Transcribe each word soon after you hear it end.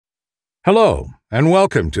Hello, and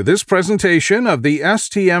welcome to this presentation of the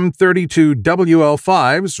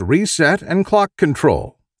STM32WL5's reset and clock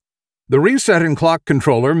control. The reset and clock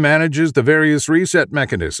controller manages the various reset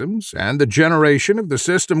mechanisms and the generation of the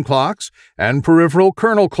system clocks and peripheral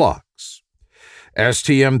kernel clocks.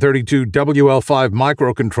 STM32WL5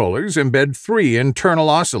 microcontrollers embed 3 internal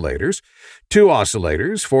oscillators, 2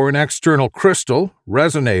 oscillators for an external crystal,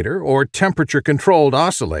 resonator, or temperature-controlled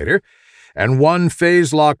oscillator, and 1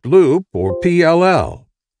 phase-locked loop, or PLL.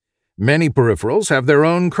 Many peripherals have their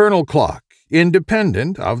own kernel clock,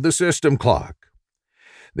 independent of the system clock.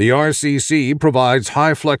 The RCC provides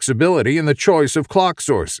high flexibility in the choice of clock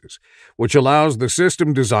sources, which allows the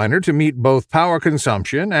system designer to meet both power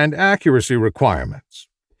consumption and accuracy requirements.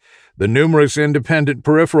 The numerous independent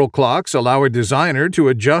peripheral clocks allow a designer to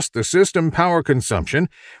adjust the system power consumption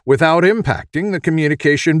without impacting the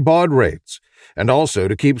communication baud rates, and also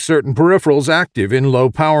to keep certain peripherals active in low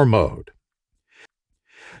power mode.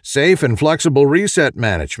 Safe and flexible reset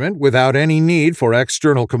management without any need for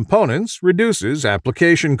external components reduces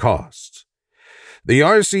application costs. The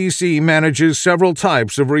RCC manages several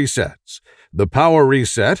types of resets: the power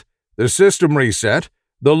reset, the system reset,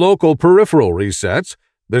 the local peripheral resets,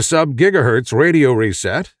 the sub-gigahertz radio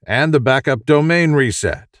reset, and the backup domain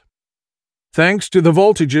reset. Thanks to the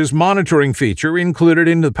voltages monitoring feature included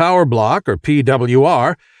in the power block, or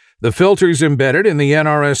PWR, the filters embedded in the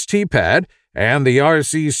NRST pad, and the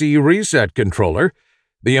RCC reset controller,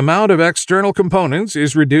 the amount of external components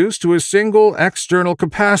is reduced to a single external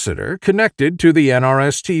capacitor connected to the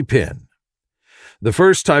NRST pin. The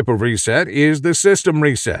first type of reset is the system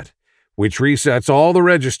reset, which resets all the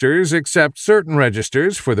registers except certain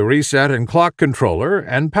registers for the reset and clock controller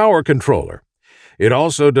and power controller. It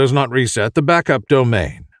also does not reset the backup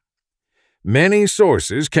domain. Many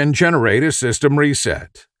sources can generate a system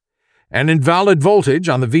reset. An invalid voltage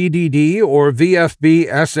on the VDD or VFB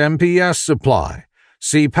SMPS supply.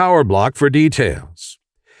 See power block for details.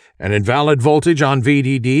 An invalid voltage on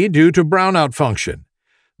VDD due to brownout function.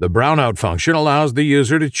 The brownout function allows the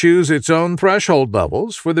user to choose its own threshold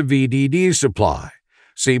levels for the VDD supply.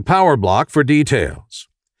 See power block for details.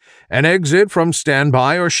 An exit from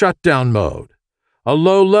standby or shutdown mode. A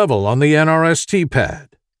low level on the NRST pad.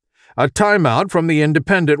 A timeout from the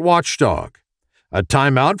independent watchdog. A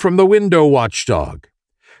timeout from the window watchdog.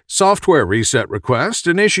 Software reset request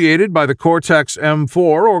initiated by the Cortex-M4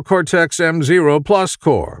 or Cortex-M0 Plus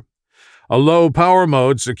core. A low power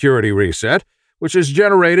mode security reset, which is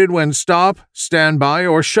generated when stop, standby,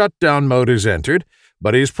 or shutdown mode is entered,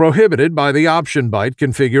 but is prohibited by the option byte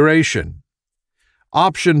configuration.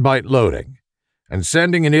 Option byte loading, and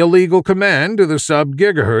sending an illegal command to the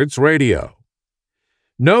sub-gigahertz radio.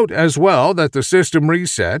 Note as well that the system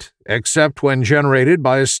reset, except when generated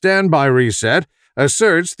by a standby reset,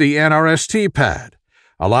 asserts the NRST pad,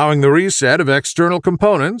 allowing the reset of external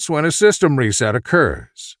components when a system reset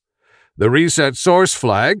occurs. The reset source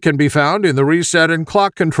flag can be found in the reset and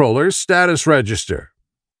clock controller's status register.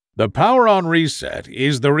 The power-on reset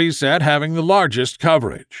is the reset having the largest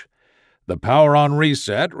coverage. The power-on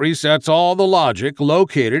reset resets all the logic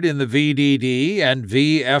located in the VDD and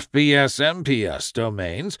VFB-SMPS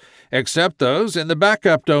domains, except those in the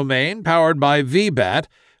backup domain powered by VBAT,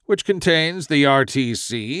 which contains the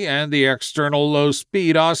RTC and the external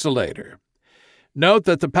low-speed oscillator. Note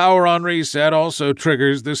that the power-on reset also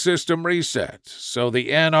triggers the system reset, so the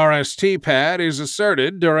NRST pad is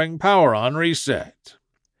asserted during power-on reset.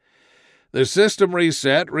 The system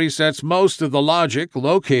reset resets most of the logic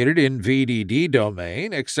located in VDD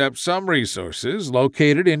domain except some resources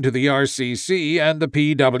located into the RCC and the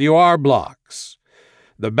PWR blocks.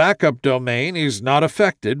 The backup domain is not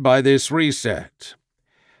affected by this reset.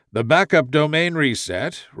 The backup domain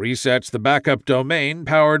reset resets the backup domain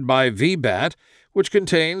powered by VBAT, which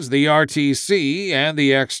contains the RTC and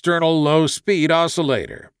the external low-speed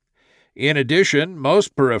oscillator. In addition,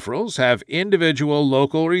 most peripherals have individual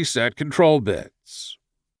local reset control bits.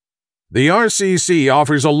 The RCC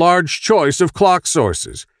offers a large choice of clock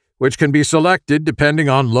sources, which can be selected depending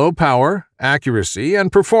on low power, accuracy,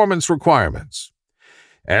 and performance requirements.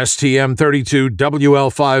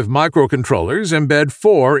 STM32WL5 microcontrollers embed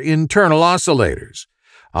 4 internal oscillators: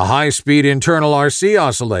 a high-speed internal RC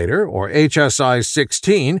oscillator, or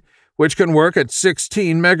HSI-16, which can work at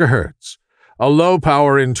 16 MHz. A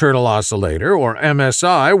low-power internal oscillator, or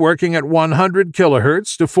MSI, working at 100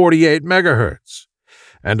 kHz to 48 MHz,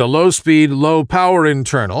 and a low-speed, low-power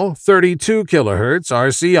internal 32 kHz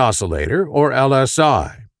RC oscillator, or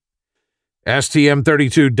LSI.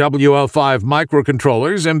 STM32WL5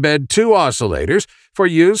 microcontrollers embed two oscillators for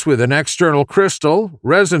use with an external crystal,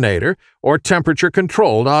 resonator, or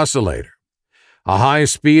temperature-controlled oscillator. A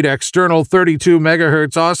high-speed external 32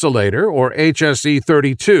 MHz oscillator, or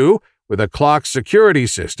HSE32, with a clock security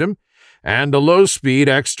system, and a low-speed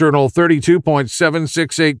external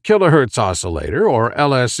 32.768 kHz oscillator, or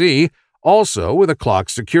LSE, also with a clock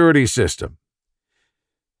security system.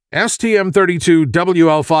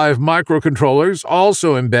 STM32WL5 microcontrollers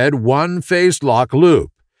also embed one phase lock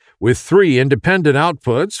loop, with 3 independent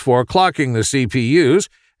outputs for clocking the CPUs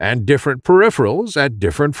and different peripherals at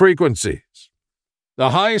different frequencies. The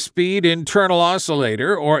high-speed internal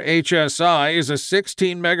oscillator, or HSI, is a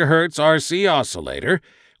 16 MHz RC oscillator,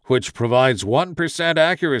 which provides 1%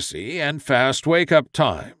 accuracy and fast wake-up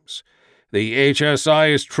times. The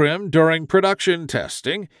HSI is trimmed during production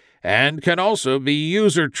testing and can also be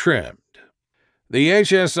user-trimmed. The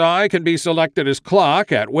HSI can be selected as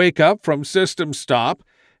clock at wake-up from system stop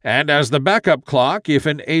and as the backup clock if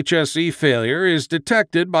an HSE failure is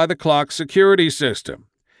detected by the clock security system.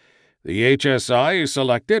 The HSI is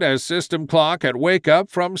selected as system clock at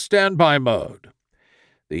wake-up from standby mode.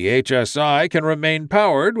 The HSI can remain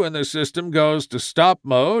powered when the system goes to stop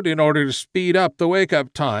mode in order to speed up the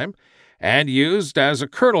wake-up time, and used as a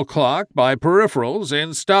kernel clock by peripherals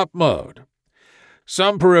in stop mode.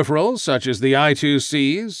 Some peripherals, such as the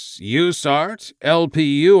I2Cs, USART,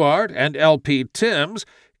 LPUART, and LPTIMs,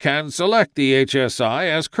 can select the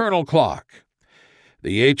HSI as kernel clock.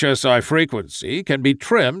 The HSI frequency can be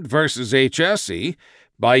trimmed versus HSE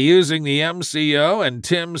by using the MCO and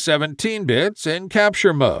TIM 17 bits in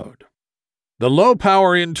capture mode. The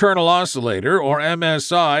low-power internal oscillator, or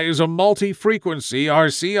MSI, is a multi-frequency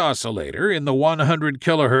RC oscillator in the 100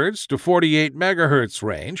 kHz to 48 MHz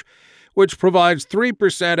range, which provides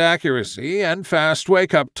 3% accuracy and fast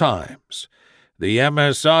wake-up times. The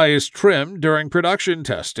MSI is trimmed during production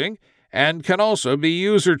testing and can also be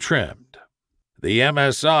user-trimmed. The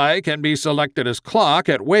MSI can be selected as clock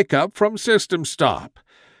at wake-up from system stop.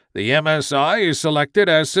 The MSI is selected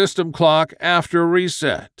as system clock after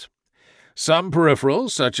reset. Some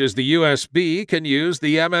peripherals, such as the USB, can use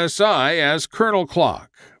the MSI as kernel clock.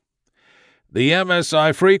 The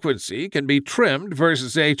MSI frequency can be trimmed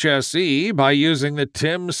versus HSE by using the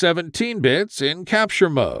TIM 17 bits in capture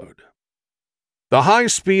mode. The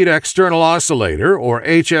high-speed external oscillator, or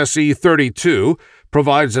HSE32,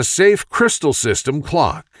 provides a safe crystal system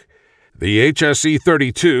clock. The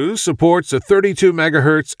HSE32 supports a 32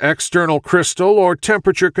 MHz external crystal or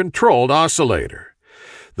temperature-controlled oscillator.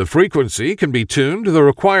 The frequency can be tuned to the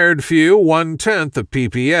required few 1/10 of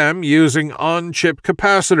ppm using on-chip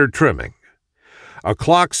capacitor trimming. A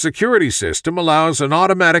clock security system allows an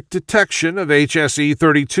automatic detection of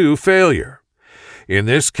HSE32 failure. In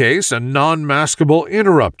this case, a non-maskable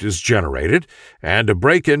interrupt is generated, and a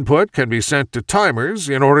break input can be sent to timers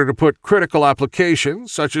in order to put critical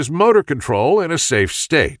applications such as motor control in a safe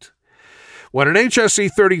state. When an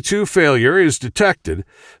HSE32 failure is detected,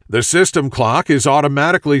 the system clock is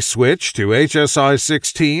automatically switched to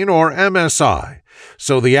HSI16 or MSI,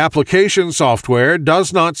 so the application software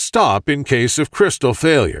does not stop in case of crystal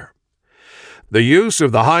failure. The use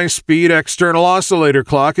of the high-speed external oscillator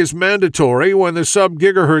clock is mandatory when the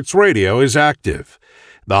sub-gigahertz radio is active.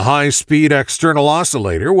 The high-speed external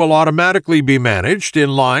oscillator will automatically be managed in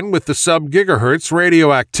line with the sub-gigahertz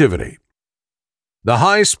radio activity. The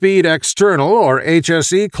high-speed external, or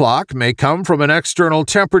HSE clock, may come from an external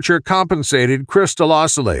temperature-compensated crystal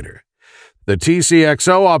oscillator. The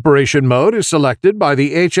TCXO operation mode is selected by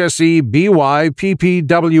the HSE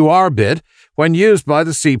BY-PPWR bit when used by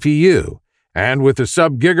the CPU, and with the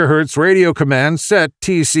sub-gigahertz radio command set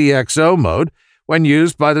TCXO mode when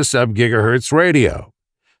used by the sub-gigahertz radio.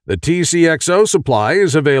 The TCXO supply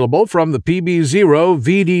is available from the PB0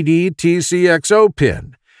 VDD TCXO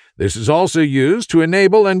pin. This is also used to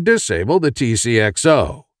enable and disable the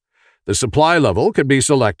TCXO. The supply level can be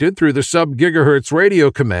selected through the sub-gigahertz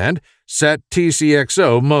radio command set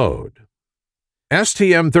TCXO mode.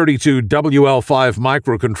 STM32WL5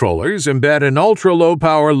 microcontrollers embed an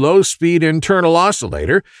ultra-low-power, low-speed internal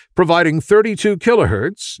oscillator providing 32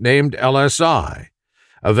 kHz named LSI,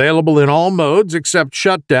 available in all modes except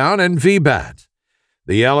shutdown and VBAT.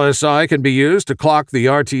 The LSI can be used to clock the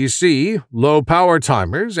RTC, low-power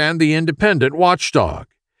timers, and the independent watchdog.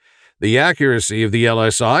 The accuracy of the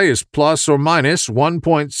LSI is plus or minus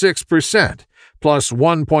 1.6%, plus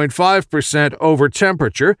 1.5% over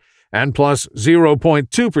temperature, and plus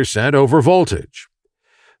 0.2% over voltage.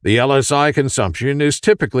 The LSI consumption is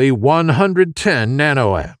typically 110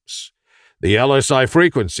 nanoamps. The LSI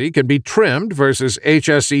frequency can be trimmed versus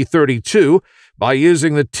HSE32 by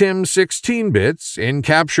using the TIM 16 bits in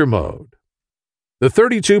capture mode. The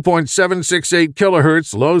 32.768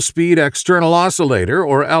 kHz low-speed external oscillator,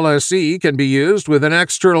 or LSE, can be used with an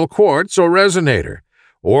external quartz or resonator,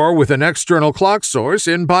 or with an external clock source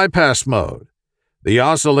in bypass mode. The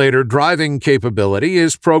oscillator driving capability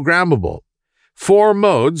is programmable. 4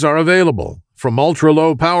 modes are available, from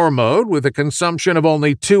ultra-low power mode with a consumption of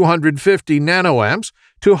only 250 nanoamps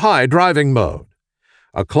to high driving mode.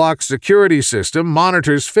 A clock security system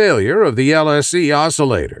monitors failure of the LSE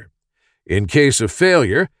oscillator. In case of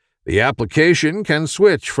failure, the application can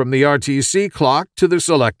switch from the RCC clock to the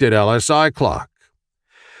selected LSI clock.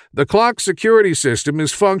 The clock security system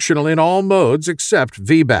is functional in all modes except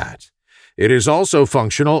VBAT. It is also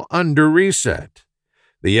functional under reset.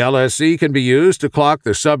 The LSE can be used to clock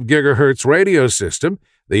the sub-gigahertz radio system,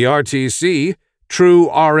 the RTC, true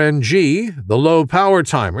RNG, the low-power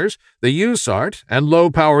timers, the USART, and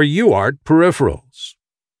low-power UART peripherals.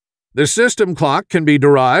 The system clock can be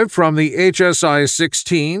derived from the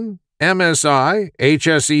HSI-16, MSI,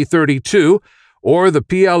 HSE32, or the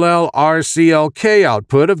PLL-RCLK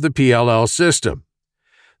output of the PLL system.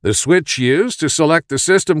 The switch used to select the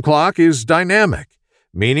system clock is dynamic,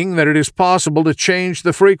 meaning that it is possible to change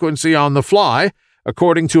the frequency on the fly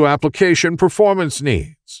according to application performance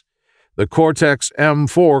needs. The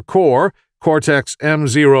Cortex-M4 core,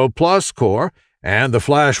 Cortex-M0 Plus core, and the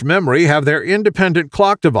flash memory have their independent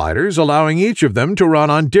clock dividers, allowing each of them to run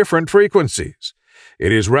on different frequencies.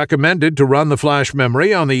 It is recommended to run the flash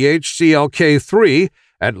memory on the HCLK3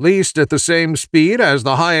 at least at the same speed as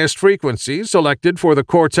the highest frequencies selected for the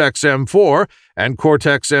Cortex-M4 and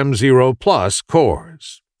Cortex-M0 Plus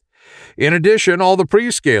cores. In addition, all the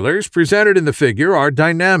prescalers presented in the figure are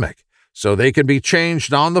dynamic, so they can be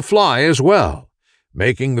changed on the fly as well,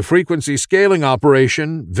 making the frequency scaling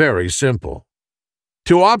operation very simple.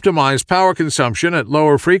 To optimize power consumption at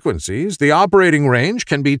lower frequencies, the operating range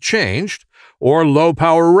can be changed, or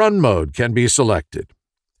low-power run mode can be selected.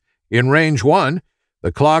 In range 1,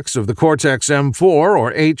 the clocks of the Cortex-M4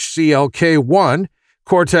 or HCLK1,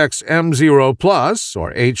 Cortex-M0 Plus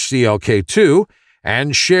or HCLK2,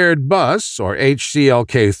 and shared bus or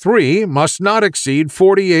HCLK3 must not exceed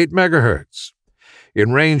 48 MHz.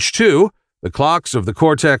 In range 2, the clocks of the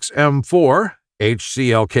Cortex-M4,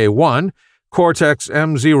 HCLK1,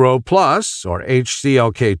 Cortex-M0 Plus or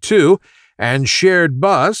HCLK2, and shared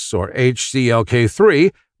bus or HCLK3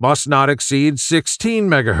 must not exceed 16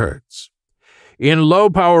 MHz. In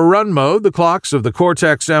low-power run mode, the clocks of the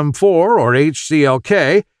Cortex-M4 or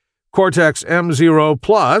HCLK, Cortex-M0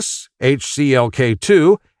 Plus,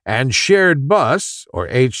 HCLK2, and shared bus or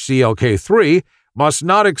HCLK3 must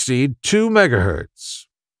not exceed 2 MHz.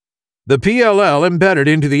 The PLL embedded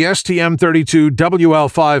into the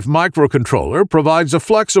STM32WL5 microcontroller provides a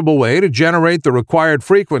flexible way to generate the required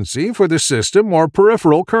frequency for the system or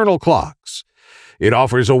peripheral kernel clocks. It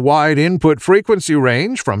offers a wide input frequency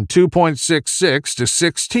range from 2.66 to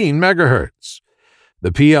 16 MHz.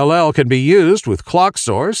 The PLL can be used with clock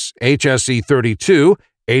source, HSE32,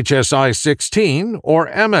 HSI-16, or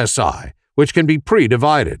MSI, which can be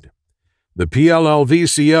pre-divided. The PLL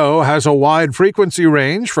VCO has a wide frequency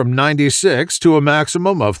range from 96 to a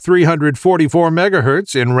maximum of 344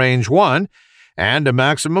 MHz in range 1 and a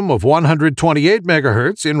maximum of 128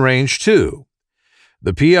 MHz in range 2.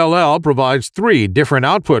 The PLL provides 3 different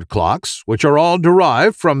output clocks, which are all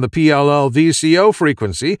derived from the PLL VCO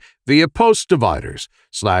frequency via post dividers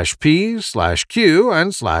 /P/Q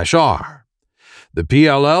and /R. The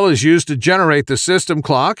PLL is used to generate the system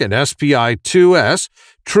clock and SPI2S,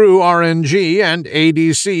 true RNG, and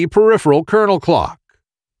ADC peripheral kernel clock.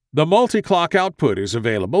 The multi-clock output is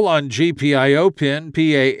available on GPIO pin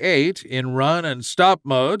PA8 in run and stop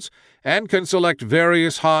modes and can select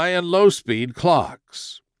various high and low-speed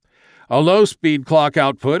clocks. A low-speed clock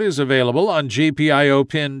output is available on GPIO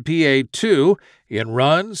pin PA2 in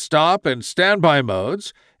run, stop, and standby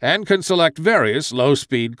modes and can select various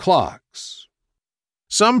low-speed clocks.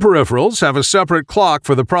 Some peripherals have a separate clock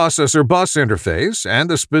for the processor bus interface and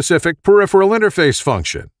the specific peripheral interface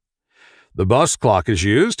function. The bus clock is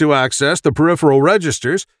used to access the peripheral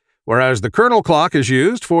registers, whereas the kernel clock is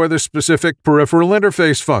used for the specific peripheral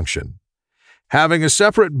interface function. Having a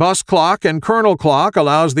separate bus clock and kernel clock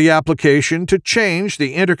allows the application to change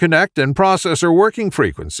the interconnect and processor working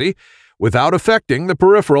frequency without affecting the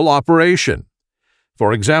peripheral operation.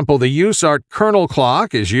 For example, the USART kernel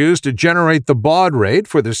clock is used to generate the baud rate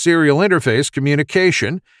for the serial interface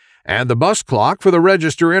communication and the bus clock for the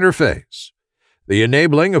register interface. The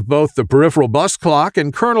enabling of both the peripheral bus clock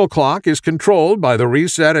and kernel clock is controlled by the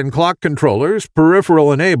reset and clock controllers'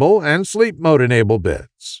 peripheral enable and sleep mode enable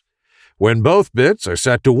bits. When both bits are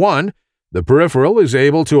set to 1, the peripheral is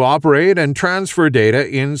able to operate and transfer data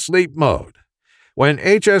in sleep mode. When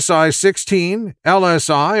HSI 16,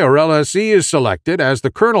 LSI, or LSE is selected as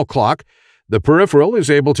the kernel clock, the peripheral is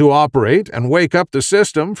able to operate and wake up the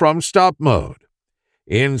system from stop mode.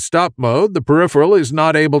 In stop mode, the peripheral is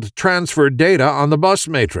not able to transfer data on the bus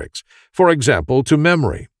matrix, for example, to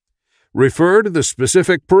memory. Refer to the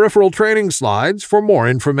specific peripheral training slides for more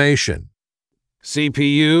information.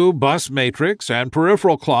 CPU, bus matrix, and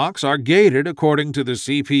peripheral clocks are gated according to the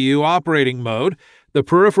CPU operating mode, the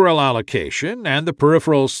peripheral allocation, and the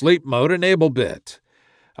peripheral sleep mode enable bit.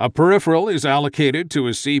 A peripheral is allocated to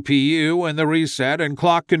a CPU when the reset and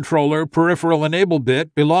clock controller peripheral enable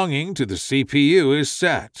bit belonging to the CPU is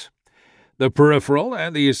set. The peripheral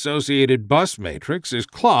and the associated bus matrix is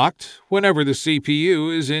clocked whenever the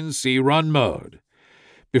CPU is in C-run mode.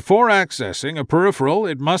 Before accessing a peripheral,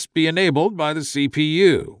 it must be enabled by the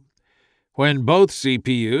CPU. When both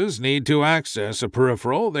CPUs need to access a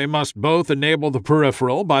peripheral, they must both enable the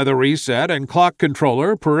peripheral by the reset and clock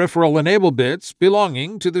controller peripheral enable bits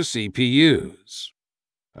belonging to the CPUs.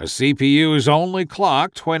 A CPU is only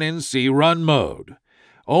clocked when in C-run mode.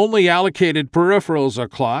 Only allocated peripherals are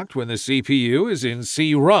clocked when the CPU is in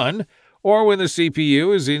C-run or when the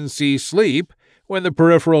CPU is in C-sleep when the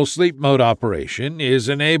peripheral sleep mode operation is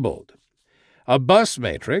enabled. A bus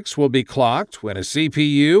matrix will be clocked when a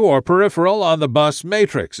CPU or peripheral on the bus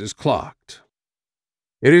matrix is clocked.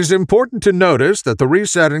 It is important to notice that the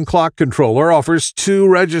reset and clock controller offers 2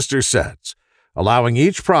 register sets, allowing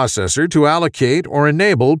each processor to allocate or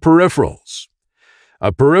enable peripherals.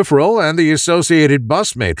 A peripheral and the associated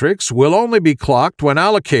bus matrix will only be clocked when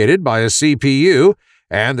allocated by a CPU,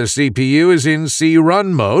 and the CPU is in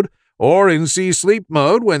C-run mode, or in C-sleep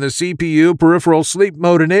mode when the CPU peripheral sleep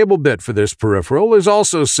mode enable bit for this peripheral is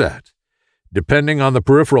also set. Depending on the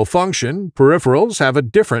peripheral function, peripherals have a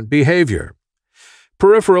different behavior.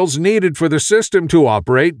 Peripherals needed for the system to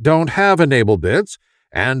operate don't have enable bits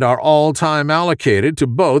and are all-time allocated to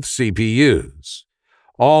both CPUs.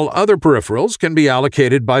 All other peripherals can be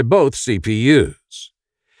allocated by both CPUs.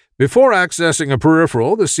 Before accessing a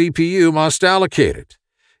peripheral, the CPU must allocate it.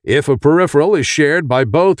 If a peripheral is shared by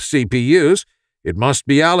both CPUs, it must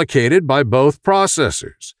be allocated by both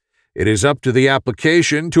processors. It is up to the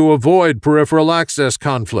application to avoid peripheral access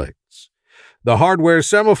conflicts. The hardware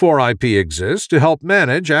semaphore IP exists to help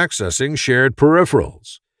manage accessing shared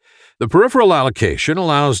peripherals. The peripheral allocation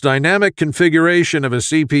allows dynamic configuration of a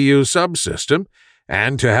CPU subsystem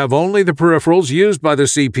and to have only the peripherals used by the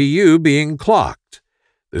CPU being clocked.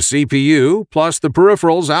 The CPU plus the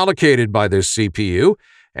peripherals allocated by this CPU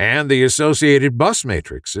and the associated bus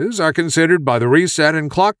matrices are considered by the reset and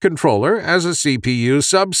clock controller as a CPU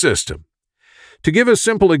subsystem. To give a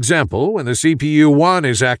simple example, when the CPU1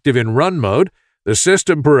 is active in run mode, the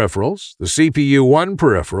system peripherals, the CPU1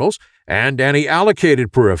 peripherals, and any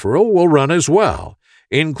allocated peripheral will run as well,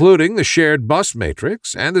 including the shared bus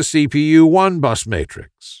matrix and the CPU1 bus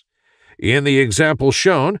matrix. In the example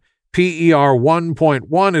shown, PER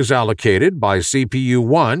 1.1 is allocated by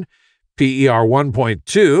CPU1, PER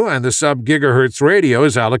 1.2 and the sub-gigahertz radio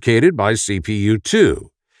is allocated by CPU2.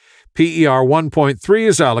 PER 1.3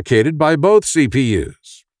 is allocated by both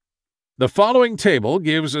CPUs. The following table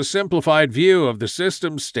gives a simplified view of the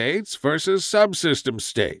system states versus subsystem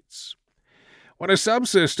states. When a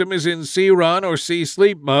subsystem is in C-run or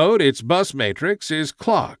C-sleep mode, its bus matrix is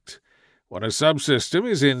clocked. When a subsystem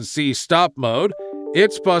is in C-stop mode,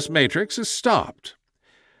 its bus matrix is stopped.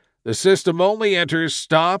 The system only enters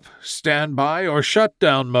stop, standby, or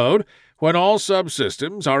shutdown mode when all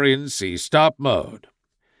subsystems are in C-stop mode.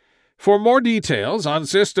 For more details on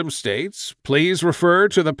system states, please refer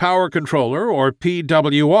to the Power Controller or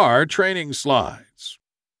PWR training slides.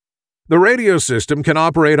 The radio system can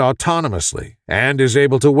operate autonomously and is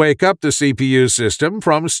able to wake up the CPU system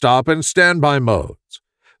from stop and standby modes.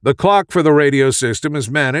 The clock for the radio system is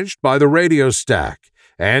managed by the radio stack,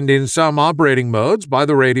 and in some operating modes by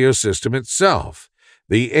the radio system itself.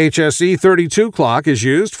 The HSE32 clock is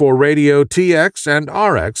used for radio TX and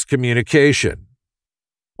RX communication.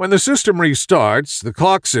 When the system restarts, the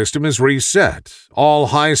clock system is reset. All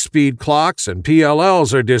high-speed clocks and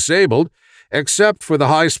PLLs are disabled, except for the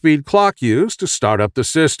high-speed clock used to start up the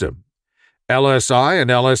system. LSI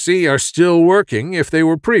and LSE are still working if they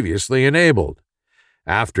were previously enabled.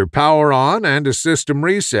 After power on and a system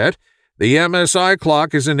reset, the MSI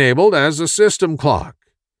clock is enabled as a system clock.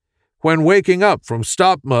 When waking up from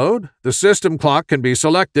stop mode, the system clock can be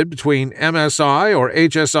selected between MSI or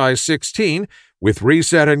HSI 16 with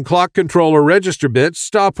reset and clock controller register bits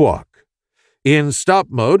stopwalk. In stop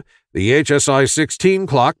mode, the HSI 16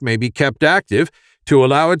 clock may be kept active to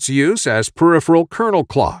allow its use as peripheral kernel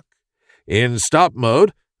clock. In stop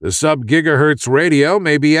mode, the sub-gigahertz radio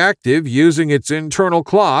may be active using its internal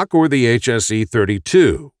clock or the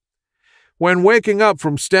HSE32. When waking up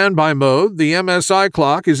from standby mode, the MSI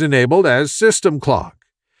clock is enabled as system clock.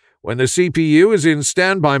 When the CPU is in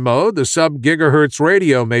standby mode, the sub-gigahertz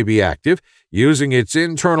radio may be active using its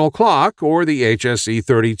internal clock or the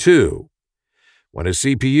HSE32. When a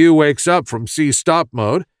CPU wakes up from C-stop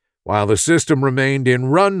mode, while the system remained in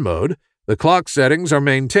run mode, the clock settings are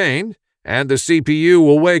maintained, and the CPU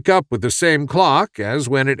will wake up with the same clock as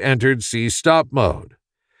when it entered C-stop mode.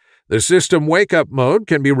 The system wake-up mode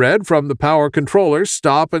can be read from the power controller's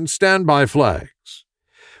stop and standby flags.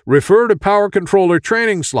 Refer to power controller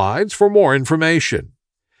training slides for more information.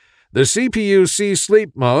 The CPU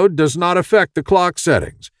C-sleep mode does not affect the clock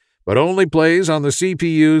settings, but only plays on the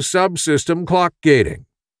CPU's subsystem clock gating.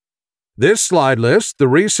 This slide lists the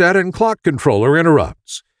reset and clock controller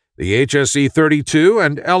interrupts. The HSE32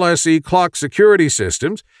 and LSE clock security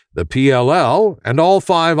systems, the PLL, and all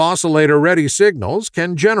 5 oscillator-ready signals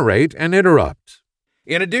can generate an interrupt.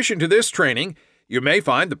 In addition to this training, you may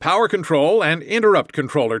find the power control and interrupt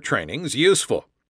controller trainings useful.